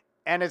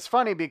 And it's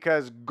funny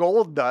because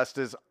Goldust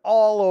is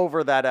all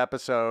over that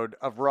episode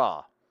of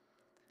Raw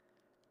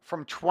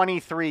from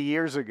 23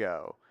 years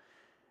ago.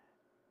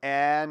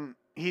 And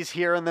he's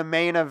here in the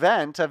main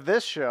event of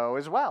this show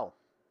as well.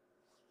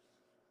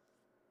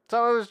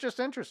 So it was just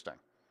interesting.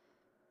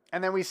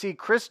 And then we see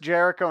Chris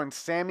Jericho and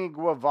Sammy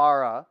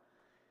Guevara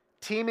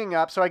teaming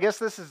up. So I guess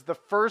this is the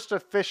first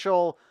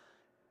official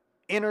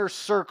Inner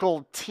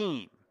Circle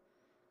team.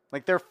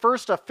 Like their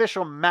first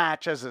official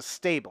match as a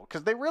stable.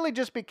 Because they really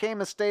just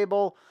became a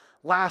stable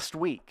last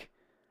week.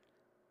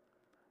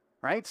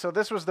 Right? So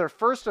this was their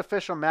first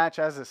official match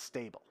as a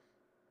stable.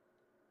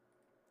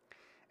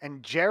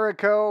 And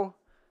Jericho,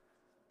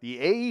 the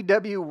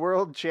AEW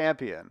World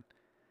Champion,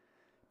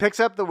 picks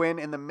up the win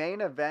in the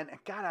main event. And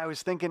God, I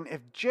was thinking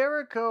if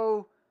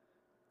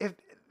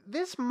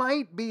this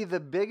might be the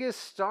biggest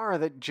star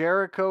that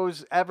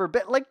Jericho's ever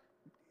been. Like,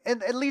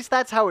 at least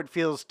that's how it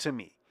feels to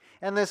me.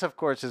 And this, of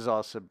course, is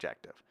all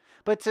subjective.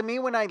 But to me,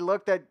 when I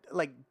looked at,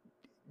 like,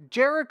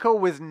 Jericho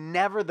was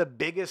never the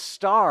biggest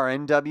star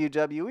in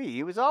WWE.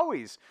 He was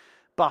always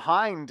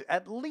behind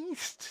at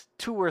least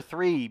 2 or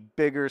 3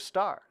 bigger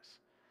stars.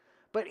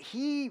 But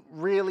he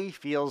really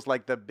feels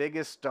like the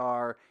biggest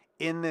star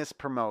in this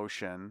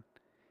promotion.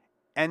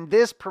 And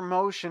this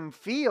promotion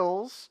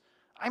feels,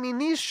 I mean,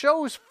 these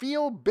shows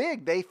feel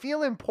big. They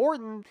feel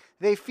important.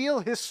 They feel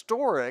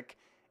historic.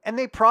 And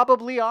they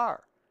probably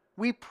are.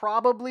 We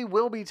probably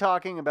will be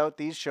talking about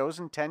these shows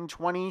in 10,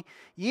 20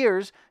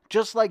 years,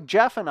 just like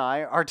Jeff and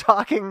I are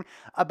talking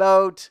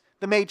about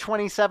the May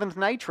 27th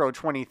Nitro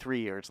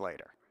 23 years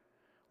later,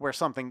 where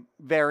something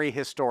very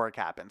historic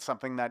happens,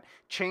 something that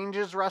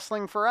changes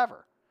wrestling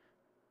forever.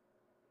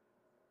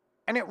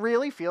 And it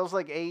really feels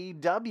like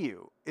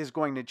AEW is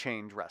going to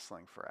change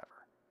wrestling forever.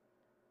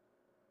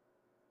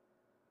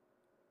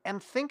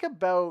 And think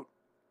about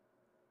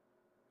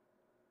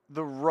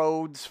the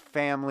Rhodes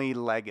family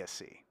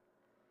legacy.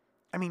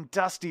 I mean,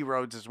 Dusty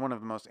Rhodes is one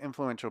of the most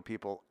influential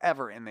people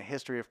ever in the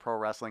history of pro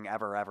wrestling,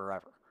 ever, ever,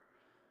 ever.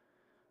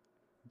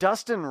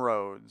 Dustin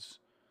Rhodes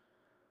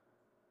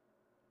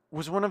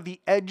was one of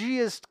the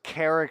edgiest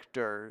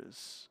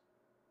characters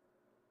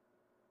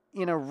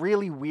in a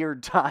really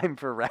weird time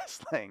for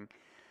wrestling,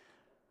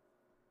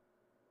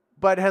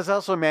 but has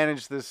also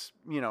managed this,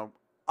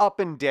 up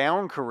and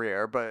down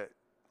career, but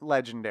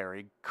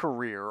legendary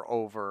career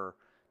over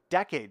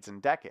decades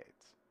and decades.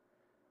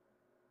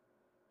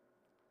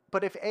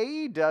 But if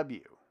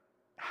AEW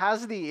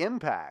has the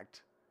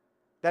impact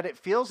that it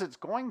feels it's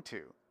going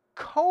to,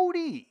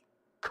 Cody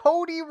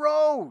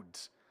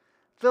Rhodes,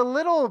 the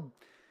little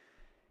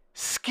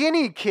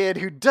skinny kid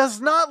who does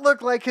not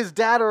look like his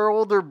dad or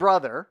older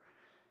brother,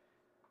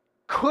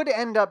 could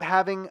end up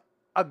having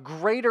a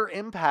greater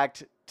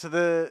impact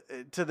to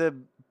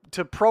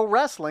pro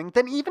wrestling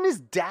than even his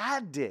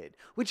dad did,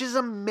 which is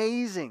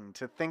amazing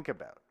to think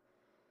about.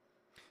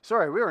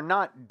 Sorry, we are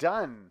not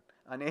done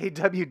on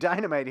AEW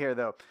Dynamite here,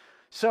 though.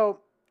 So,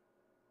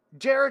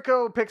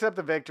 Jericho picks up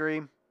the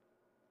victory.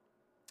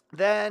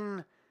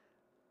 Then,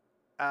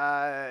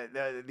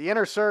 the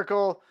Inner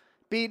Circle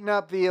beating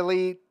up the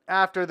Elite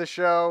after the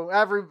show.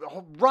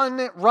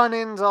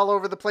 Run-ins all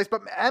over the place.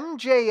 But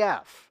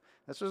MJF,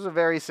 this was a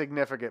very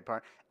significant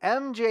part.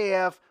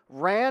 MJF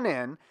ran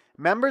in.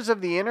 Members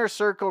of the Inner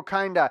Circle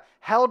kind of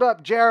held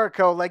up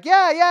Jericho like,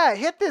 yeah,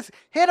 hit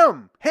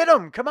him,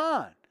 come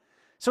on.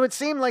 So it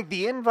seemed like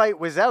the invite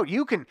was out.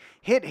 You can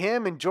hit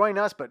him and join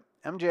us, but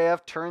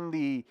MJF turned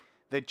the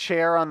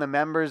chair on the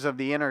members of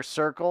the Inner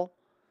Circle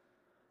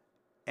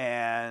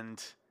and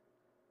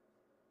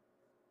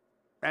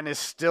is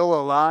still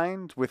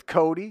aligned with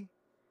Cody.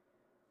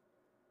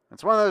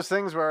 It's one of those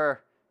things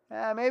where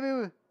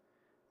maybe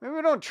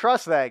we don't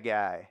trust that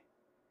guy.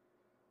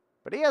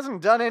 But he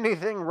hasn't done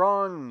anything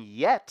wrong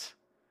yet.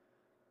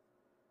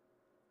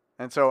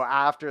 And so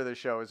after the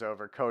show is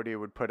over, Cody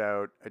would put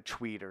out a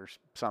tweet or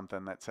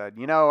something that said,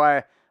 I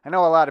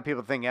know a lot of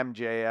people think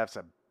MJF's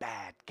a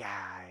bad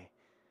guy.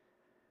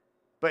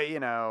 But,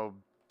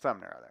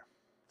 something or other.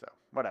 So,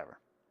 whatever.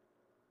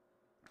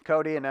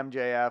 Cody and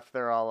MJF,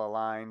 they're all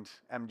aligned.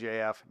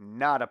 MJF,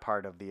 not a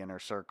part of the Inner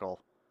Circle.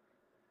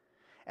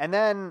 And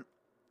then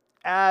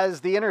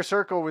as the Inner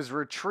Circle was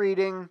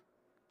retreating,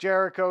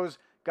 Jericho's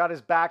got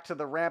his back to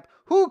the ramp.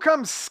 Who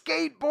comes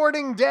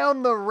skateboarding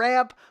down the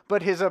ramp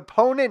but his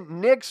opponent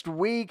next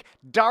week,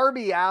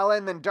 Darby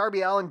Allin? Then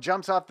Darby Allin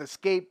jumps off the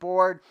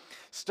skateboard,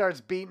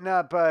 starts beating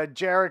up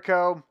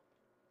Jericho.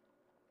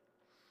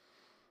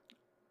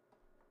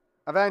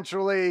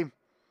 Eventually,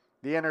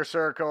 the Inner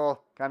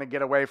Circle kind of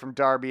get away from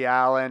Darby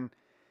Allin,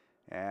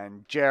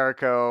 and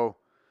Jericho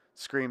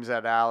screams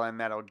at Allin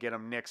that'll get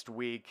him next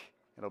week.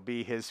 It'll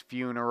be his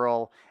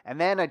funeral. And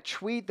then a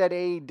tweet that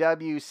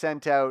AEW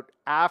sent out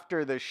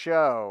after the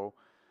show,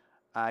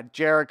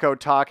 Jericho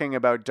talking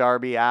about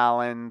Darby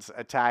Allin's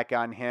attack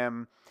on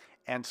him.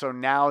 And so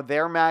now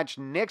their match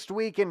next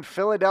week in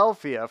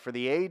Philadelphia for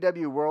the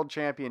AEW World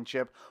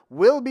Championship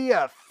will be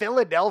a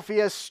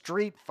Philadelphia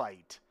street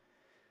fight.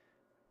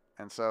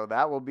 And so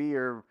that will be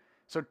your...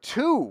 So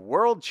 2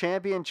 World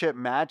Championship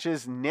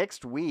matches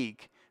next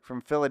week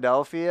from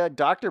Philadelphia.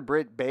 Dr.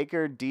 Britt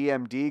Baker,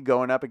 DMD,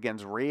 going up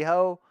against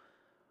Riho.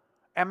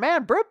 And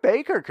man, Britt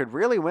Baker could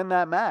really win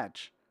that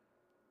match.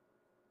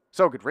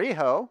 So could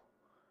Riho.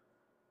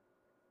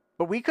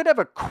 But we could have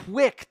a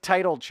quick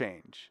title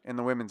change in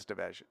the women's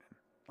division.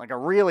 Like a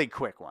really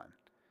quick one.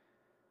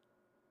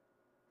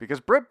 Because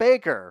Britt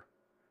Baker,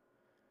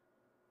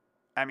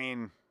 I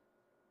mean,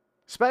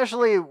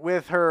 especially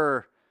with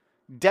her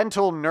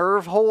dental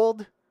nerve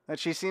hold that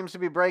she seems to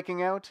be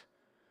breaking out,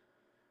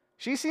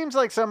 she seems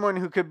like someone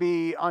who could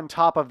be on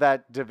top of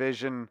that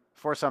division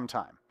for some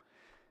time.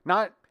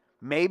 Not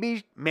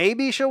maybe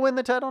she'll win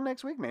the title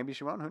next week. Maybe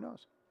she won't. Who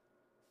knows?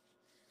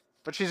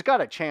 But she's got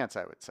a chance,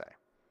 I would say.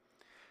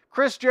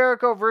 Chris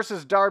Jericho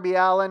versus Darby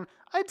Allin.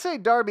 I'd say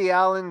Darby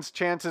Allin's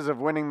chances of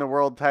winning the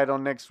world title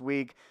next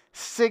week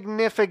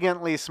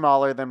significantly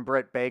smaller than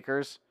Britt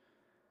Baker's.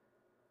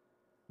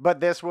 But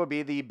this will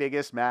be the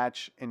biggest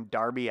match in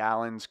Darby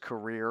Allin's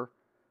career.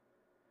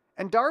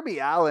 And Darby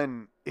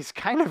Allin is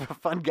kind of a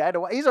fun guy to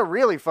watch. He's a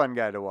really fun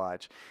guy to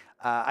watch.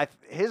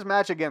 His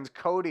match against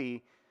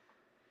Cody,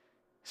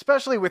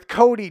 especially with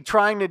Cody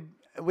trying to,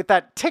 with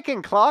that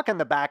ticking clock in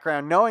the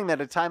background, knowing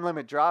that a time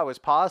limit draw was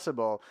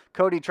possible,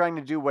 Cody trying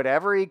to do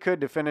whatever he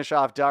could to finish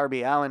off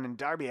Darby Allin, and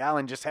Darby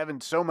Allin just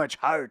having so much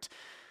heart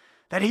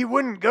that he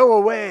wouldn't go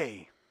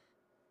away.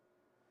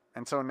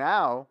 And so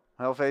now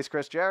he'll face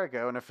Chris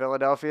Jericho in a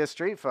Philadelphia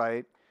street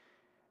fight.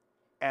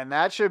 And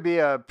that should be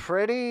a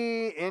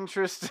pretty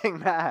interesting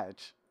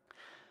match.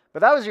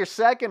 But that was your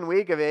second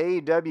week of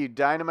AEW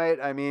Dynamite.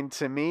 I mean,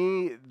 to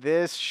me,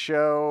 this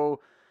show,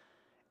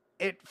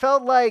 it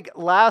felt like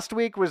last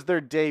week was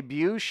their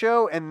debut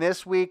show, and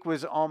this week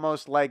was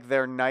almost like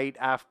their night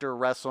after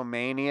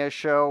WrestleMania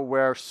show,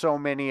 where so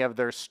many of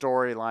their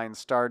storylines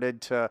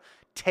started to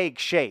take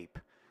shape.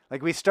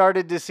 Like, we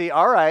started to see,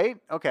 all right,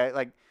 okay,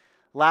 like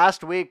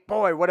last week,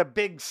 boy, what a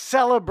big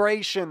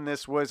celebration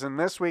this was. And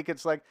this week,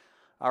 it's like,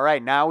 all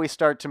right, now we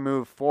start to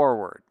move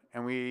forward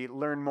and we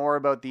learn more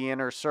about the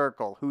Inner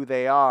Circle, who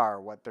they are,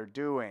 what they're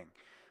doing.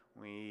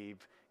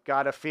 We've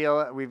got to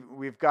feel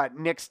we've got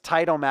Nick's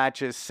title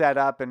matches set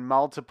up in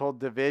multiple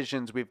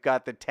divisions. We've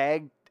got the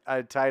tag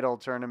title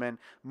tournament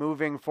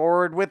moving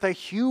forward with a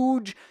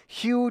huge,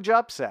 huge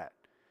upset.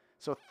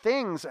 So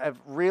things have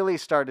really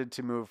started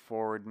to move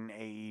forward in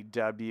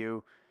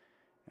AEW.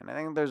 And I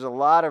think there's a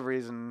lot of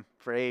reason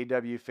for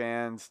AEW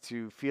fans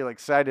to feel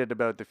excited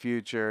about the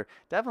future.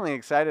 Definitely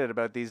excited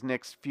about these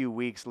next few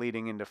weeks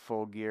leading into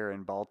Full Gear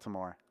in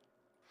Baltimore.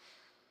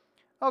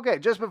 Okay,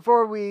 just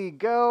before we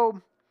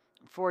go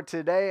for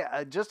today,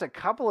 just a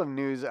couple of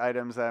news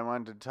items that I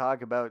wanted to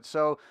talk about.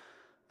 So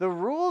the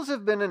rules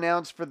have been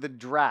announced for the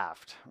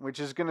draft,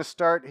 which is going to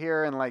start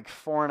here in like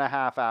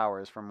 4.5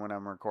 hours from when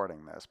I'm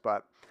recording this.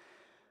 But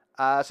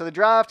so the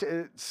draft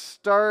it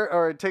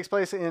takes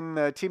place in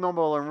the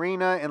T-Mobile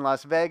Arena in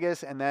Las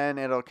Vegas, and then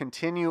it'll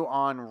continue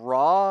on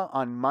Raw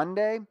on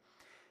Monday.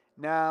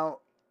 Now,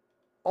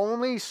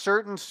 only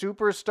certain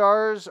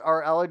superstars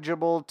are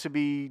eligible to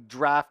be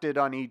drafted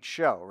on each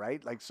show,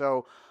 right? Like,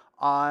 so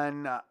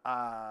on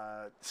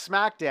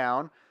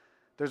SmackDown,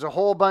 there's a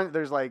whole bunch.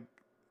 There's like,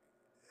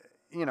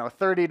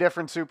 30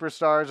 different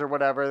superstars or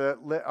whatever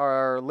that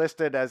are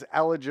listed as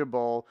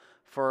eligible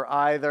for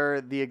either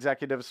the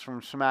executives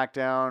from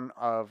SmackDown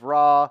of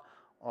Raw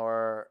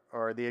or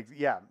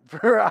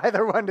for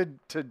either one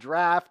to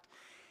draft.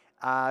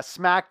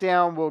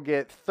 SmackDown will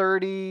get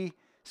 30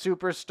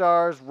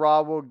 superstars.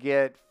 Raw will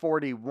get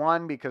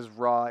 41 because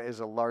Raw is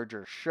a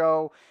larger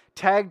show.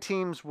 Tag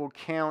teams will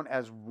count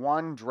as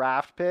one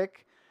draft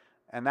pick,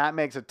 and that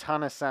makes a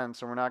ton of sense.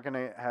 So we're not going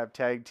to have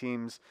tag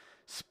teams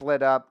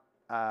split up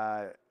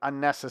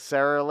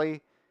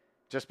unnecessarily,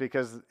 just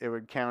because it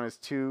would count as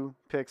 2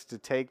 picks to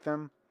take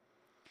them.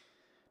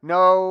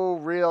 No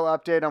real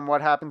update on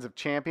what happens if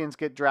champions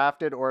get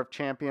drafted or if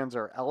champions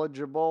are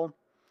eligible.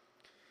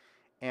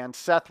 And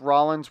Seth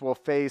Rollins will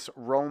face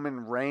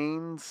Roman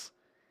Reigns,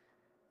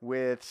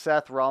 with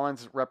Seth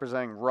Rollins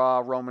representing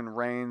Raw, Roman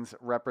Reigns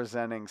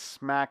representing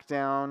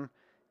SmackDown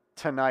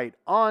tonight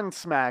on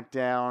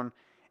SmackDown.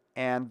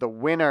 And the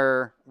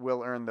winner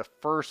will earn the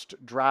first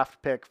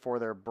draft pick for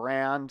their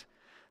brand.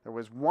 There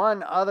was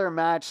one other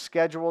match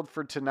scheduled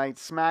for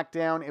tonight's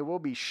SmackDown. It will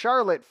be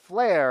Charlotte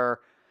Flair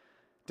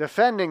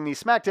defending the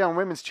SmackDown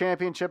Women's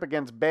Championship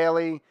against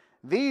Bayley.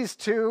 These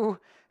two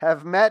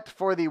have met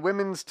for the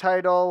women's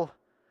title.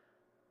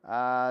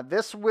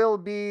 This will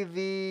be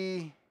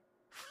the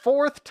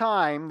fourth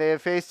time they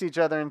have faced each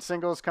other in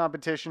singles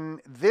competition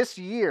this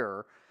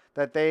year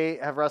that they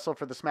have wrestled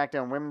for the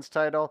SmackDown Women's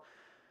title.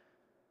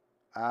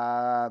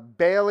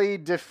 Bayley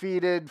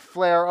defeated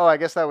Flair. Oh, I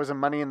guess that was a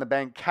Money in the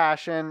Bank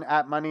cash-in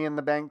at Money in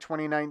the Bank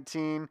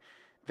 2019.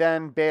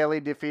 Then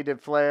Bayley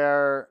defeated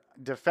Flair,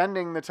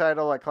 defending the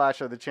title at Clash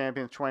of the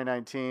Champions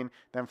 2019.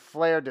 Then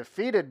Flair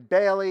defeated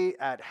Bayley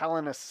at Hell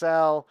in a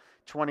Cell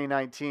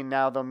 2019.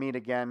 Now they'll meet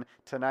again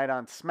tonight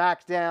on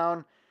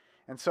SmackDown.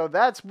 And so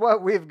that's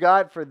what we've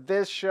got for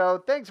this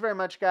show. Thanks very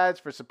much, guys,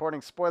 for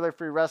supporting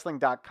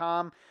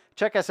SpoilerFreeWrestling.com.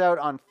 Check us out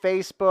on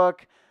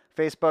Facebook,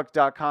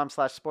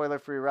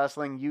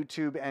 Facebook.com/SpoilerFreeWrestling,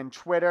 YouTube, and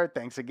Twitter.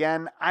 Thanks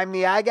again. I'm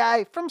the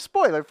Guy from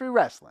Spoiler Free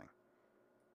Wrestling.